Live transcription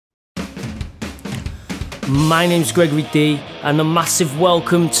My name's Gregory D, and a massive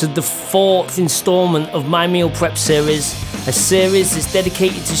welcome to the 4th instalment of my meal prep series, a series that's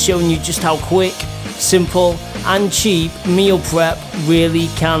dedicated to showing you just how quick, simple and cheap meal prep really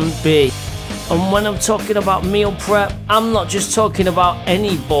can be. And when I'm talking about meal prep, I'm not just talking about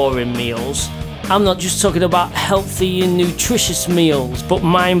any boring meals. I'm not just talking about healthy and nutritious meals, but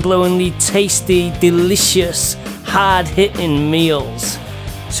mind-blowingly tasty, delicious, hard-hitting meals.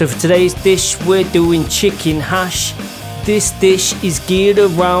 So for today's dish, we're doing chicken hash. This dish is geared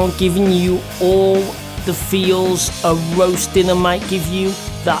around giving you all the feels a roast dinner might give you,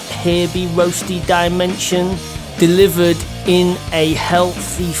 that herby, roasty dimension, delivered in a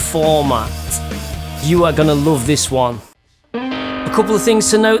healthy format. You are gonna love this one. A couple of things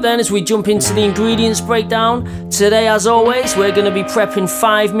to note then as we jump into the ingredients breakdown. Today, as always, we're going to be prepping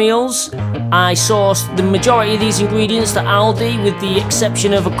 5 meals. I sourced the majority of these ingredients at ALDI, with the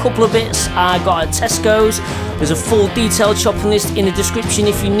exception of a couple of bits I got at TESCO's. There's a full detailed shopping list in the description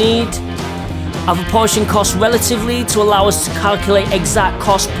if you need. I've apportioned costs relatively to allow us to calculate exact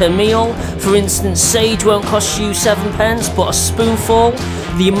cost per meal. For instance, sage won't cost you 7p, but a spoonful,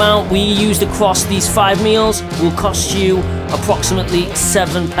 the amount we used across these 5 meals, will cost you approximately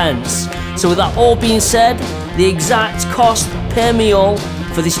 7p. So with that all being said, the exact cost per meal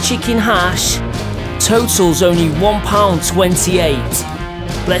for this chicken hash totals only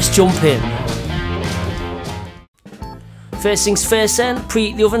 £1.28. Let's jump in. First things first then,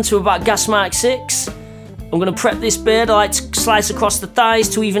 preheat the oven to about gas mark 6. I'm going to prep this bird. I like to slice across the thighs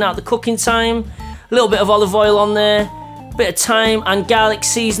to even out the cooking time. A little bit of olive oil on there, a bit of thyme and garlic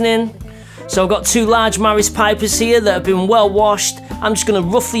seasoning. So I've got 2 large Maris pipers here that have been well washed. I'm just going to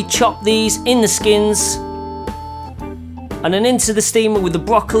roughly chop these in the skins. And then into the steamer with the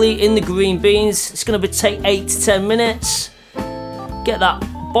broccoli in the green beans. It's going to take 8 to 10 minutes. Get that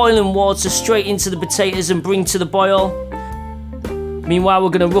boiling water straight into the potatoes and bring to the boil. Meanwhile, we're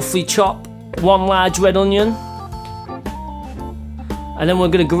going to roughly chop 1 large red onion. And then we're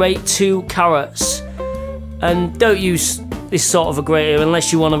going to grate 2 carrots. And don't use this sort of a grater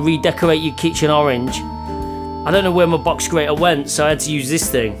unless you want to redecorate your kitchen orange. I don't know where my box grater went, so I had to use this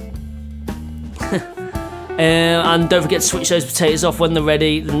thing. And don't forget to switch those potatoes off when they're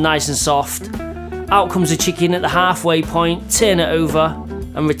ready. They're nice and soft. Out comes the chicken at the halfway point. Turn it over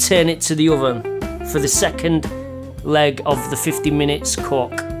and return it to the oven for the second leg of the 50 minutes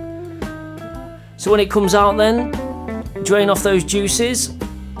cook. So when it comes out then, drain off those juices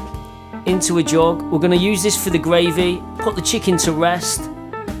into a jug. We're going to use this for the gravy, put the chicken to rest,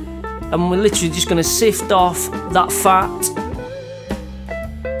 and we're literally just going to sift off that fat.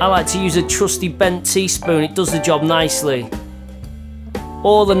 I like to use a trusty bent teaspoon, it does the job nicely.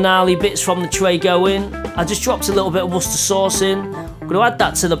 All the gnarly bits from the tray go in. I just dropped a little bit of Worcester sauce in. I'm going to add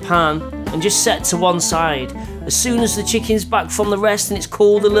that to the pan and just set to one side. As soon as the chicken's back from the rest and it's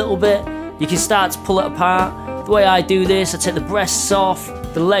cooled a little bit, you can start to pull it apart. The way I do this, I take the breasts off,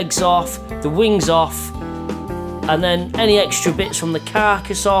 the legs off, the wings off, and then any extra bits from the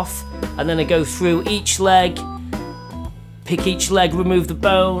carcass off, and then I go through each leg, pick each leg, remove the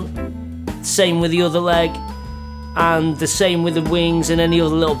bone, same with the other leg, and the same with the wings and any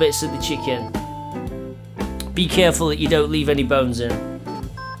other little bits of the chicken. Be careful that you don't leave any bones in.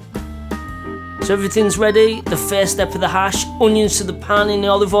 So everything's ready. The first step of the hash, onions to the pan in the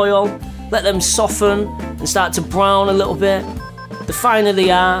olive oil, let them soften and start to brown a little bit. The finer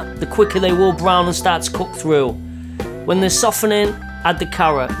they are, the quicker they will brown and start to cook through. When they're softening, add the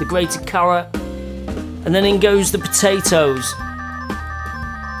carrot, the grated carrot, and then in goes the potatoes.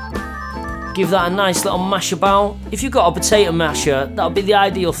 Give that a nice little mash about. If you've got a potato masher, that'll be the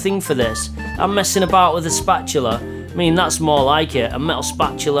ideal thing for this. I'm messing about with a spatula. I mean, that's more like it, a metal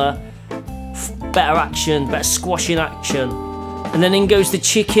spatula. Better action, better squashing action. And then in goes the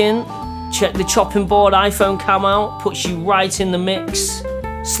chicken. Check the chopping board iPhone cam out, puts you right in the mix,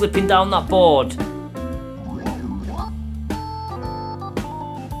 slipping down that board.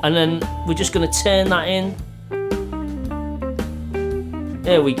 And then we're just going to turn that in.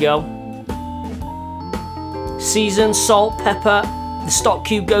 There we go. Season, salt, pepper. The stock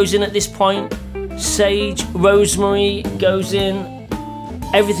cube goes in at this point. Sage, rosemary goes in.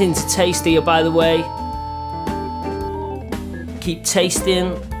 Everything's tasty here, by the way. Keep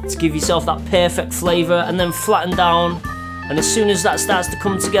tasting to give yourself that perfect flavour, and then flatten down. And as soon as that starts to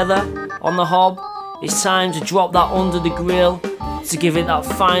come together on the hob, it's time to drop that under the grill to give it that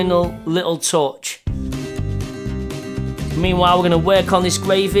final little touch. Meanwhile, we're going to work on this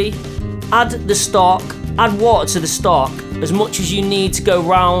gravy. Add the stock, add water to the stock as much as you need to go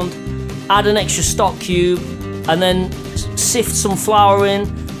round. Add an extra stock cube and then sift some flour in.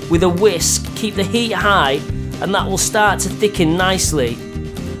 with a whisk, keep the heat high, and that will start to thicken nicely.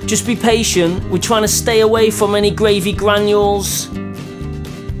 Just be patient, we're trying to stay away from any gravy granules.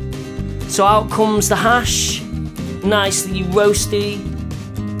 So out comes the hash, nicely roasty,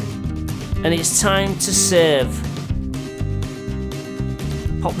 and it's time to serve.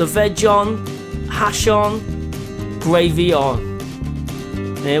 Pop the veg on, hash on, gravy on.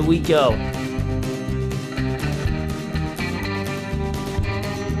 There we go.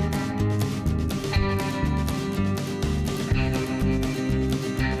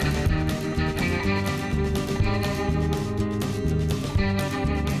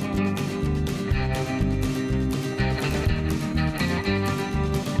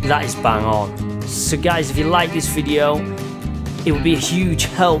 That is bang on. So guys, if you like this video, it would be a huge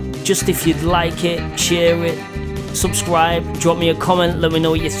help just if you'd like it, share it, subscribe, drop me a comment, let me know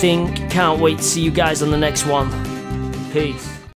what you think. Can't wait to see you guys on the next one. Peace.